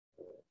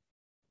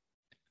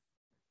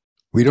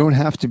We don't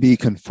have to be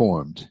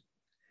conformed,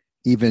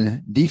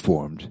 even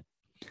deformed,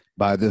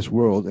 by this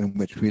world in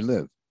which we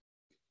live.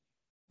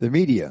 The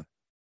media,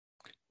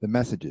 the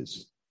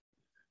messages,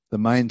 the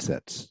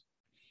mindsets,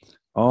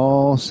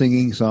 all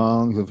singing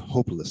songs of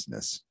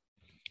hopelessness,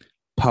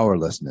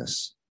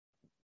 powerlessness,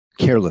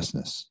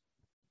 carelessness,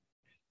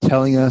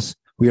 telling us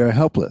we are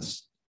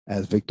helpless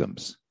as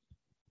victims,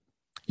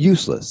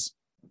 useless.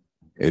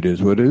 It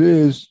is what it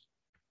is.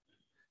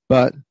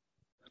 But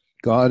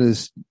God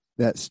is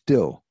that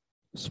still,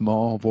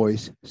 small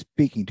voice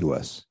speaking to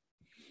us.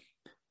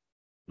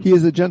 He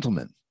is a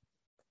gentleman.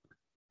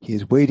 He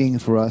is waiting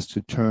for us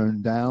to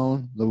turn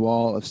down the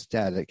wall of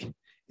static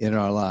in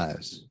our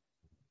lives.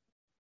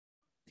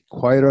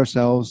 Quiet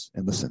ourselves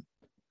and listen.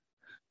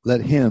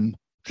 Let him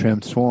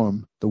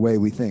transform the way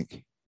we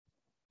think.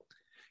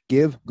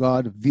 Give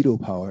God veto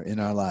power in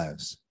our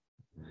lives.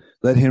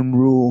 Let him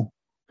rule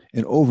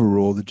and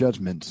overrule the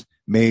judgments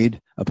made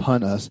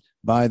upon us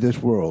by this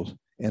world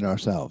and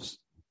ourselves.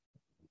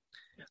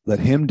 Let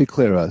him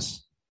declare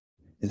us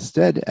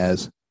instead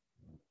as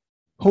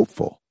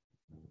hopeful,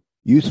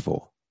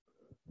 useful,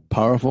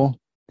 powerful,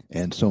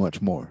 and so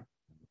much more.